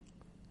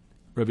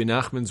Rabbi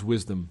Nachman's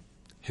wisdom.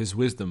 His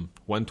wisdom,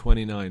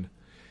 129.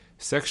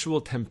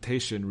 Sexual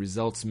temptation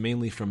results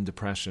mainly from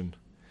depression.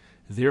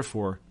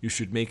 Therefore, you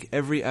should make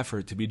every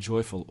effort to be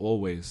joyful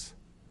always.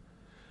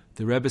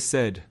 The Rebbe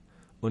said,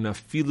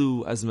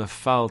 Unafilu as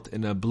mefalt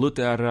in a blute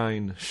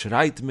arain,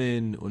 schreit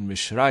min und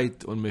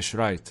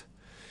mishreit.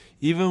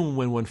 Even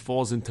when one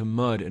falls into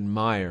mud and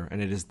mire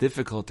and it is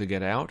difficult to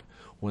get out,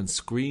 one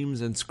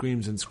screams and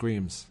screams and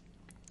screams.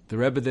 The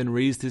Rebbe then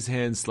raised his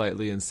hand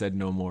slightly and said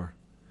no more.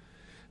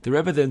 The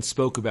Rebbe then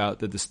spoke about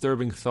the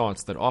disturbing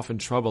thoughts that often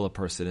trouble a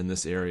person in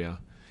this area.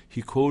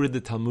 He quoted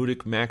the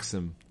Talmudic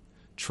maxim,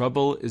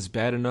 trouble is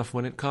bad enough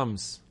when it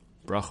comes,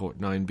 Brachot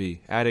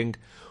 9b, adding,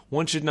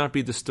 one should not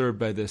be disturbed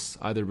by this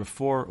either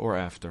before or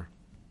after.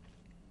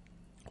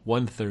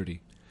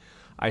 130.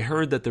 I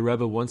heard that the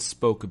Rebbe once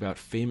spoke about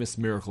famous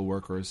miracle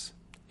workers.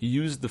 He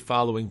used the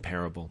following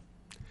parable.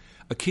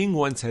 A king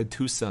once had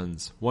 2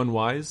 sons, one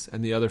wise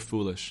and the other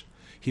foolish.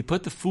 He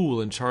put the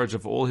fool in charge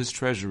of all his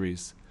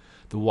treasuries.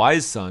 The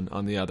wise son,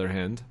 on the other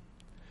hand,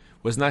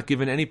 was not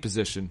given any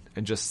position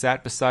and just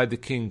sat beside the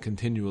king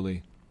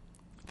continually.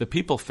 The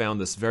people found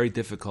this very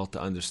difficult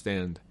to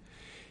understand.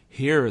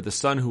 Here, the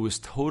son who was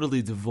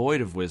totally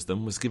devoid of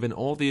wisdom was given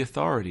all the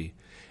authority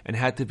and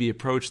had to be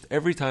approached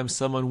every time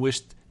someone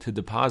wished to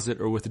deposit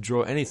or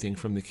withdraw anything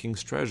from the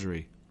king's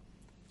treasury.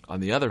 On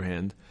the other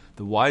hand,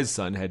 the wise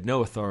son had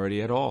no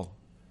authority at all.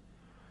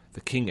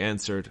 The king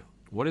answered,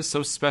 "What is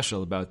so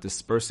special about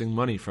dispersing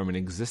money from an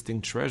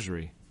existing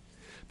treasury?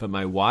 But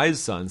my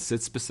wise son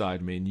sits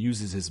beside me and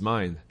uses his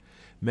mind.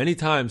 Many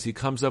times he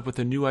comes up with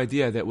a new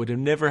idea that would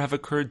never have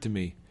occurred to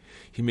me.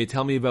 He may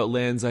tell me about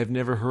lands I've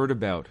never heard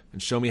about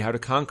and show me how to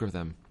conquer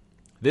them.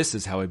 This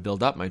is how I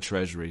build up my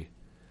treasury.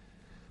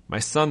 My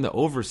son, the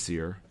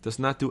overseer, does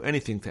not do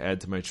anything to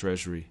add to my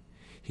treasury.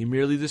 He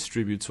merely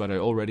distributes what I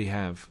already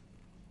have.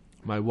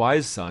 My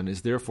wise son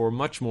is therefore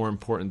much more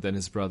important than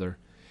his brother,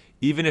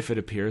 even if it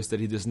appears that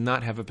he does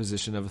not have a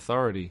position of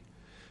authority,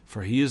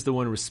 for he is the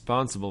one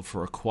responsible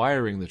for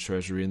acquiring the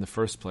treasury in the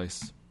first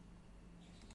place."